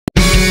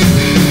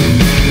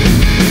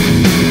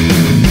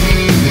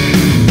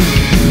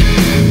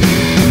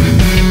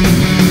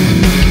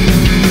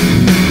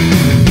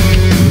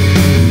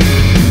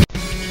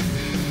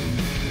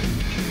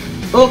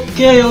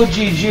Okay,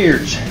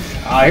 OGGers.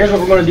 Here's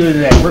what we're going to do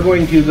today. We're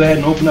going to go ahead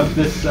and open up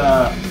this,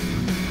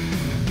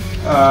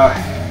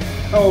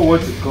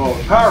 what's it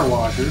called? Power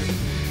washer.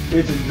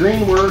 It's a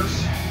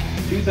GreenWorks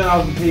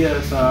 2000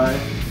 PSI,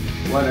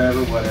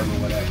 whatever.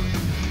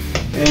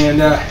 And,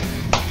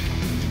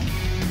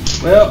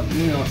 well,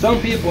 you know,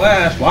 some people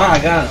ask why I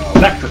got an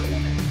electric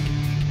one.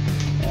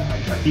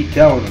 I keep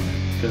telling them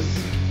because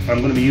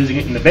I'm going to be using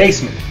it in the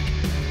basement.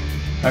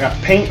 I got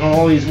paint on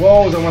all these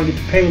walls. I want to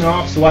get the paint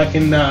off so I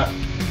can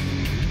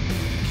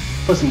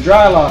put some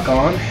dry lock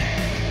on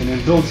and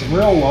then build some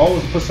real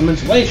walls and put some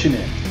insulation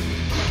in.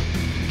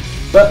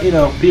 But, you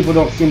know, people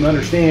don't seem to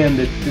understand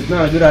that it's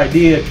not a good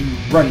idea to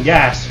run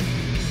gas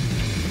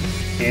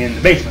in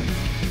the basement.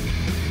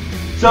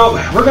 So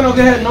we're going to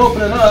go ahead and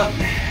open it up.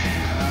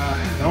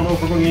 I don't know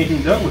if we're going to get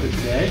anything done with it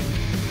today.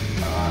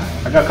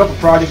 I got a couple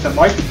projects I'd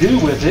like to do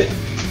with it.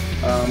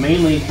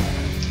 Mainly,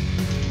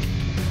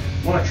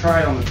 I want to try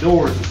it on the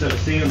doors instead of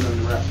sanding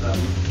the rest of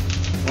them.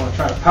 I want to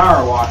try to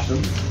power wash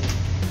them.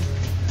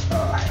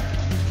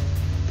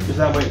 Just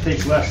that way it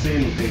takes less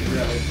sanding paper.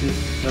 That way it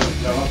just doesn't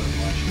fill up as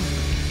much.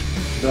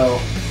 So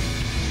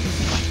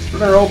we're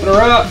gonna open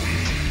her up.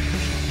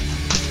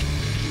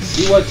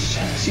 See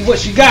what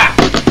she got.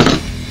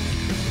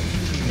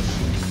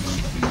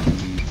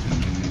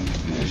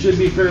 It should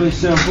be fairly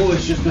simple.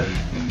 It's just a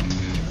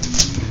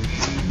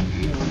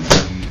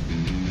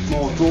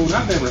small tool.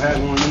 I've never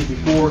had one of these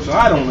before, so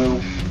I don't know.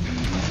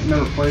 I've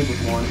never played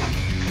with one.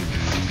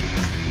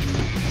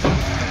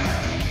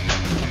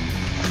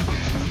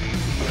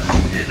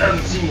 It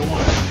doesn't seem to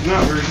want to.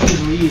 Not very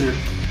easily either.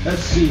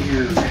 Let's see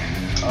here. You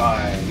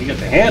got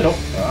the handle.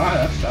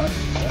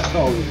 That's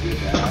always good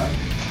to have.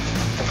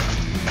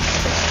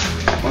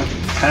 A bunch of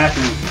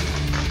packing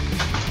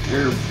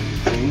air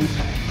things. I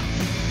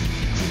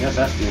guess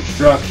that's the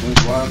instructions.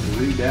 We'll have to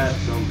read that at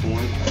some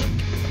point.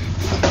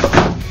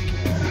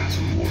 Yeah,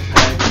 some more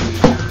packing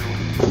material.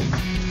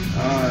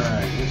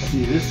 Alright, let's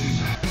see. This is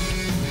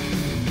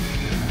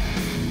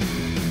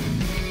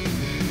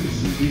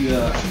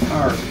the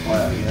power supply,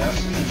 I guess.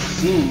 And it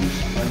seems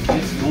like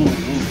it's going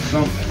into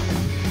something.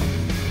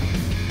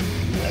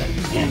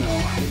 You know,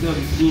 it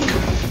doesn't seem.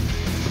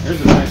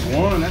 There's a nice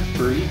one. That's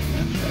pretty.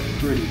 That's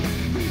pretty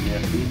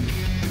nifty.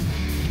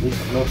 At least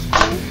it looks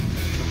cool.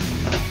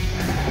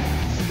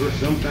 But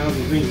sometimes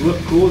when things look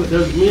cool, that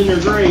doesn't mean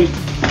they're great.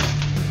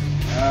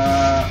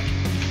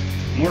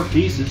 More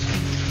pieces.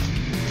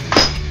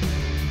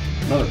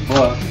 Another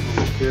book. I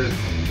don't care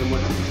so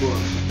much of the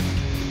book.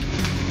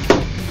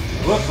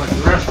 It looks like the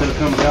rest of it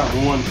comes out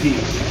in one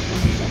piece.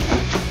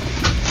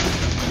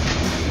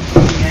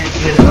 Can't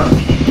get it up.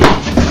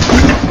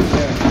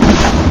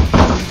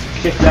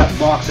 Kick that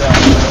box out a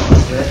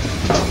little bit.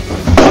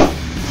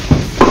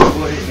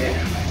 Put it in.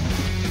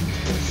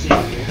 Let's see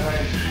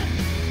behind.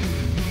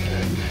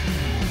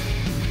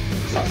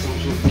 Looks like some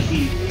sort of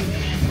key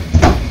maybe.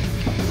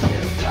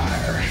 And a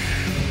tire.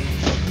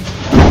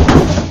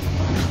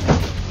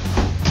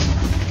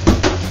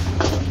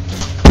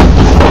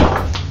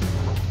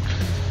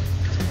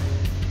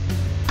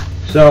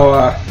 So,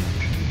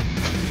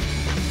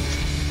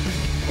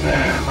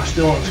 am I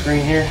still on the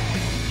screen here?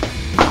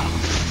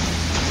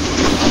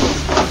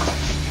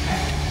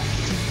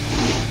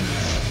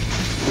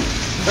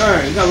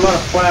 Alright, we got a lot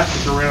of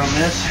plastic around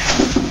this.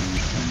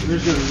 We're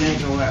just going to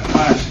yank all that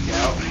plastic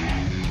out.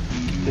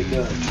 Take the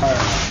other tire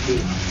off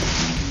too.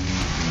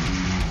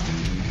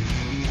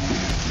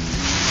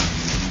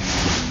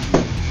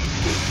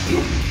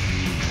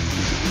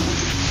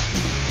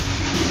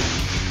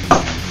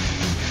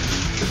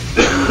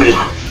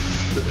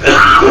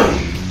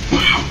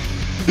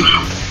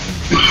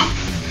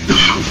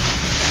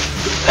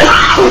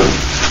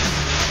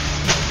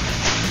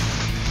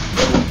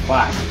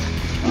 Plastic.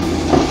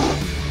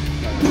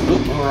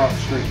 Off the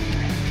screen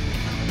here.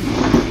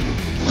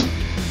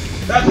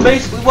 That's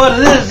basically what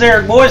it is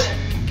there, boys.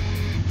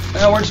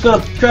 Now we're just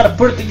going to try to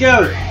put it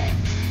together.